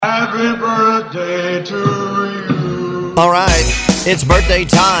Happy birthday to you. All right, it's birthday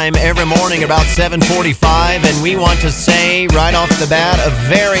time every morning about 7:45, and we want to say right off the bat a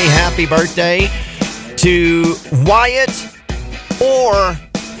very happy birthday to Wyatt Orr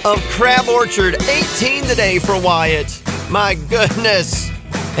of Crab Orchard. 18 today for Wyatt. My goodness.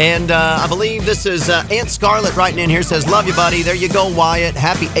 And I believe this is Aunt Scarlett writing in here, says, love you, buddy. There you go, Wyatt.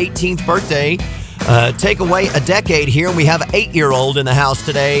 Happy 18th birthday. Take away a decade here, and we have an 8-year-old in the house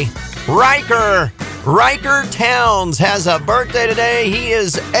today. Riker Towns has a birthday today. He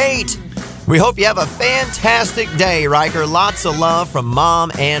is 8. We hope you have a fantastic day, Riker. Lots of love from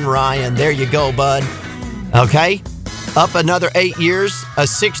Mom and Ryan. There you go, bud. Okay, up another 8 years, a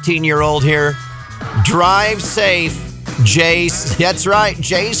 16-year-old here. Drive safe. Jace, that's right,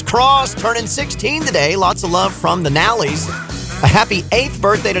 Jace Cross turning 16 today. Lots of love from the Nallies. A happy 8th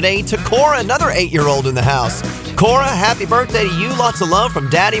birthday today to Cora, another 8-year-old in the house. Cora, happy birthday to you. Lots of love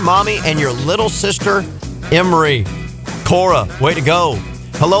from Daddy, Mommy, and your little sister, Emery. Cora, way to go.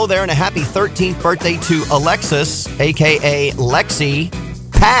 Hello there, and a happy 13th birthday to Alexis, a.k.a. Lexi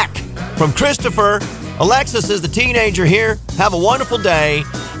Pack from Christopher. Alexis is the teenager here. Have a wonderful day.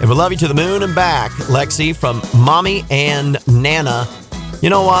 And we love you to the moon and back, Lexi, from Mommy and Nana.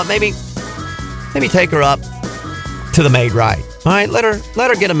 You know what? Maybe take her up to the Made Right. All right, let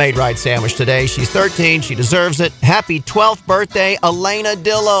her get a Made Right sandwich today. She's 13. She deserves it. Happy 12th birthday, Elena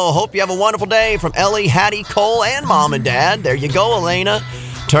Dillo. Hope you have a wonderful day from Ellie, Hattie, Cole, and Mom and Dad. There you go, Elena.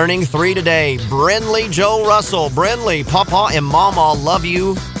 Turning 3 today. Brindley Joe Russell. Brindley, Papa and Mama love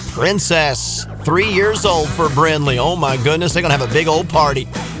you. Princess. 3 years old for Brindley. Oh my goodness, they're going to have a big old party.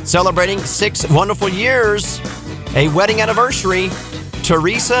 Celebrating 6 wonderful years. A wedding anniversary.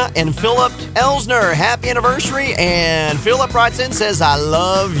 Teresa and Philip Elsner. Happy anniversary. And Philip writes in, says, I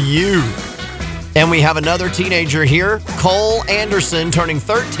love you. And we have another teenager here, Cole Anderson, turning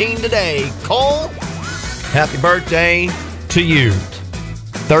 13 today. Cole, happy birthday to you.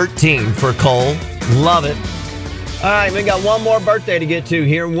 13 for Cole. Love it. All right, we got one more birthday to get to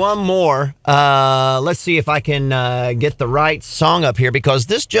here. One more. Let's see if I can get the right song up here, because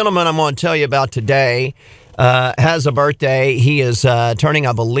this gentleman I'm going to tell you about today has a birthday. He is turning,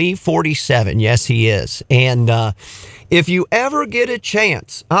 I believe, 47. Yes, he is. And if you ever get a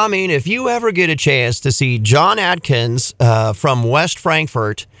chance, to see John Adkins from West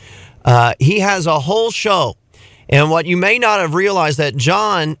Frankfort, he has a whole show. And what you may not have realized, that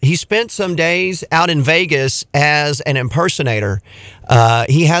John, he spent some days out in Vegas as an impersonator.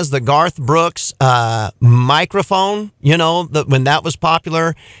 He has the Garth Brooks microphone, when that was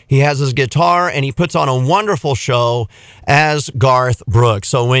popular. He has his guitar, and he puts on a wonderful show as Garth Brooks.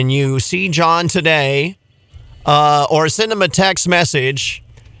 So when you see John today, or send him a text message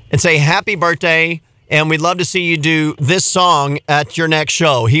and say, happy birthday, and we'd love to see you do this song at your next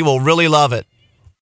show. He will really love it.